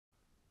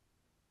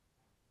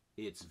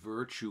It's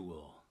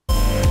virtual.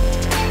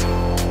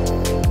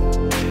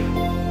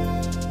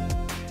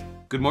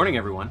 Good morning,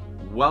 everyone.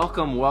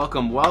 Welcome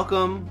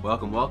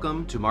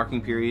to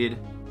Marking Period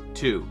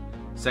 2,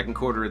 second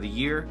quarter of the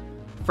year.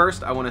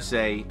 First, I want to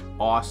say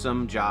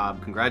awesome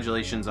job.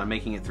 Congratulations on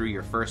making it through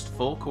your first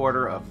full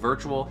quarter of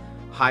virtual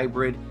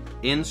hybrid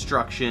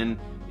instruction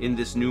in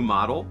this new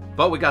model.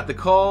 But we got the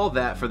call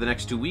that for the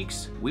next 2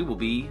 weeks, we will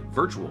be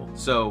virtual.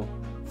 So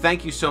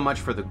thank you so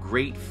much for the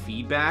great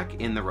feedback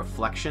in the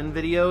reflection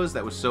videos.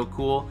 That was so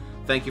cool.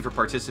 Thank you for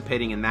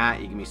participating in that.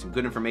 You gave me some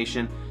good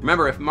information.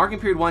 Remember, if Marking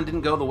Period 1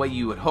 didn't go the way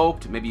you had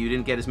hoped, maybe you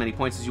didn't get as many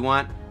points as you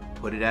want,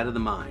 put it out of the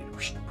mind.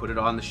 Put it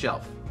on the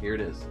shelf. Here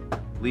it is.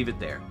 Leave it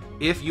there.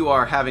 If you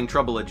are having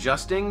trouble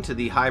adjusting to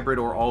the hybrid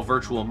or all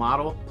virtual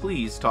model,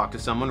 please talk to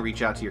someone,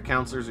 reach out to your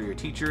counselors or your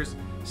teachers,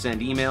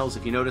 send emails.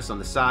 If you notice on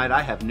the side,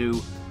 I have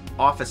new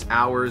office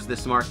hours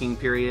this marking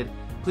period.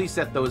 Please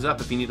set those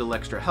up if you need a little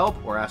extra help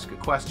or ask a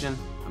question.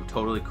 I'm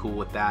totally cool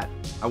with that.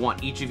 I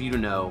want each of you to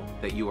know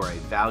that you are a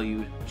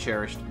valued,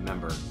 cherished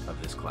member of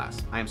this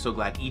class. I am so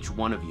glad each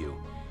one of you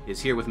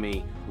is here with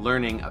me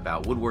learning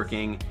about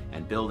woodworking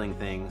and building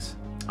things.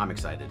 I'm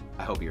excited.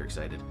 I hope you're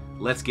excited.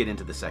 Let's get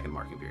into the second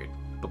marking period.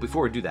 But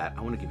before we do that,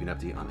 I want to give you an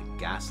update on the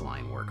gas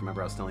line work.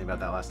 Remember I was telling you about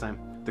that last time?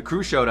 The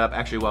crew showed up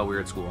actually while we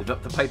were at school. The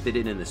pipe they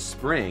did in the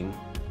spring,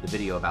 the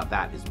video about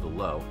that is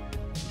below,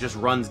 just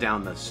runs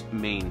down the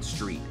main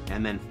street.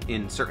 And then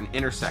in certain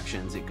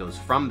intersections, it goes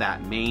from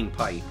that main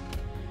pipe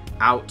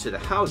out to the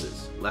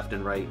houses, left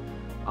and right,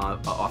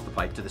 off the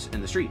pipe to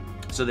in the street.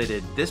 So they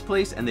did this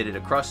place and they did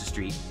across the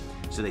street.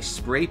 So they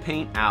spray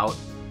paint out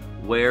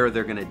where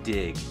they're gonna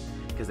dig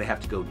because they have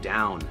to go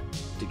down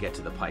to get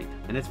to the pipe.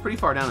 And it's pretty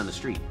far down in the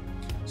street.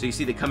 So you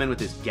see they come in with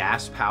this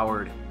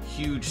gas-powered,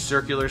 huge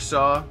circular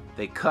saw.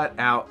 They cut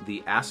out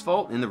the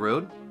asphalt in the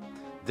road,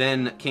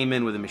 then came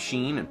in with a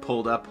machine and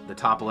pulled up the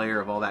top layer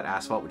of all that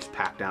asphalt, which is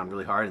packed down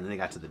really hard, and then they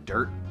got to the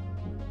dirt.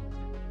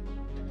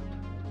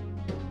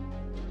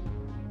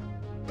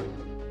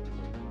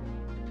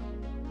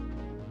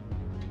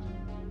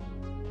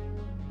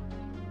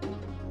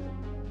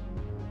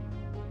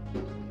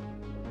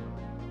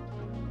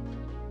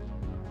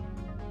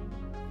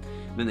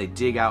 Then they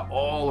dig out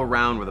all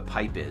around where the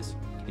pipe is.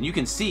 And you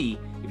can see,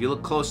 if you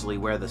look closely,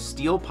 where the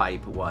steel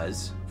pipe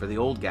was for the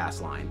old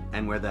gas line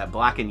and where that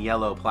black and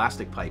yellow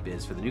plastic pipe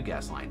is for the new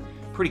gas line.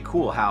 Pretty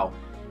cool how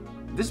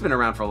this has been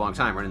around for a long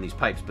time, running these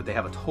pipes, but they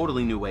have a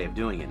totally new way of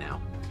doing it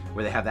now,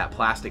 where they have that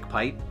plastic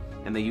pipe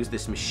and they use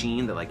this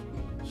machine that like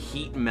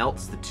heat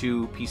melts the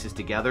two pieces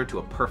together to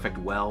a perfect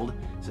weld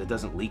so it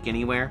doesn't leak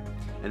anywhere.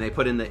 And they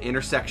put in the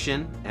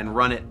intersection and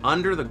run it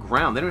under the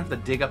ground. They don't have to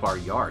dig up our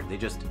yard. They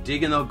just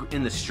dig in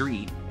the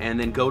street and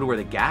then go to where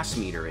the gas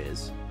meter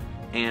is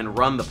and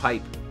run the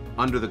pipe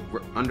under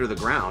the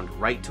ground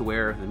right to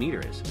where the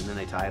meter is. And then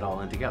they tie it all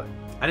in together.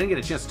 I didn't get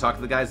a chance to talk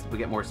to the guys to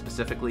get more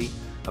specifically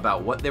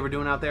about what they were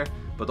doing out there,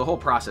 but the whole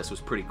process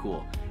was pretty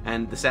cool.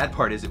 And the sad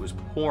part is it was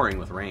pouring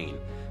with rain.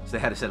 So they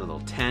had to set a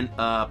little tent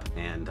up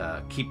and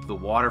keep the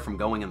water from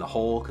going in the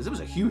hole, because it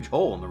was a huge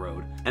hole in the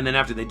road. And then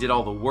after they did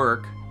all the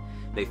work,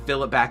 they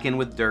fill it back in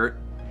with dirt,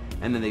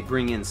 and then they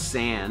bring in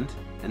sand,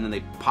 and then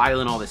they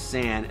pile in all this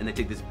sand, and they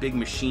take this big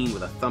machine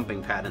with a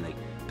thumping pad and they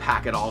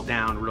pack it all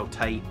down real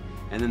tight.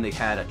 And then they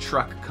had a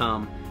truck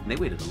come, and they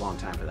waited a long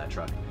time for that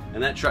truck.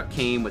 And that truck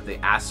came with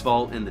the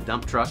asphalt in the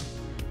dump truck,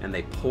 and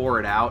they pour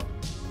it out.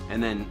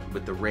 And then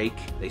with the rake,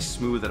 they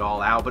smooth it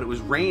all out. But it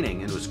was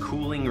raining, and it was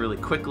cooling really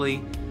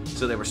quickly,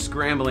 so they were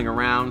scrambling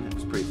around. It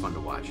was pretty fun to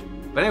watch.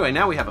 But anyway,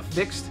 now we have a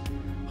fixed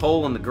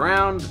hole in the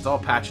ground. It's all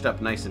patched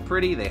up nice and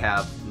pretty. They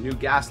have new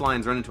gas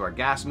lines running to our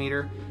gas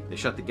meter. They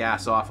shut the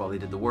gas off while they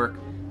did the work.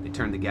 They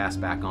turned the gas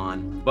back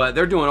on. But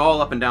they're doing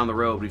all up and down the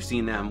road. We've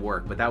seen them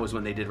work, but that was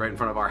when they did right in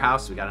front of our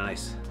house. We got a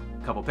nice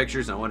couple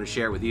pictures and I wanted to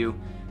share with you.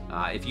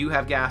 If you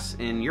have gas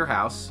in your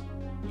house,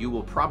 you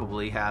will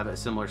probably have a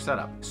similar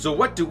setup. So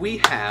what do we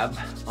have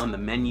on the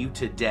menu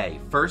today?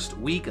 First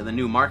week of the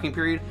new marking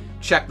period.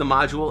 Check the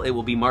module. It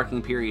will be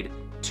Marking Period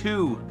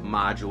 2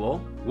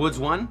 module. Woods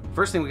 1,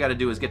 first thing we got to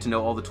do is get to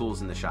know all the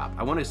tools in the shop.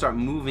 I want to start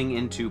moving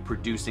into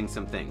producing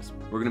some things.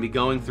 We're going to be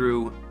going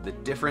through the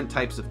different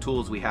types of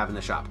tools we have in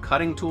the shop.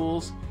 Cutting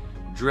tools,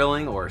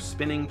 drilling or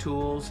spinning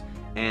tools,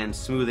 and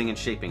smoothing and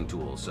shaping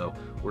tools. So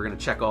we're going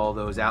to check all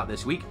those out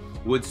this week.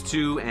 Woods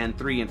 2 and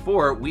 3 and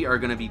 4, we are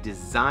going to be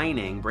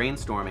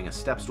brainstorming a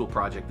step stool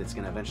project that's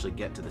going to eventually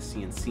get to the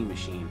CNC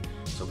machine.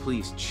 So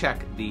please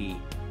check the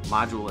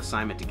module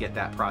assignment to get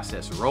that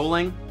process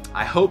rolling.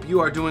 I hope you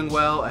are doing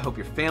well. I hope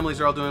your families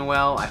are all doing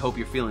well. I hope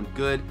you're feeling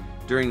good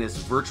during this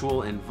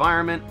virtual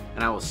environment,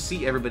 and I will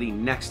see everybody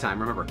next time.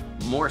 Remember,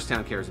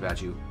 Morristown cares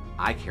about you.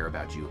 I care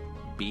about you.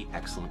 Be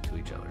excellent to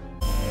each other.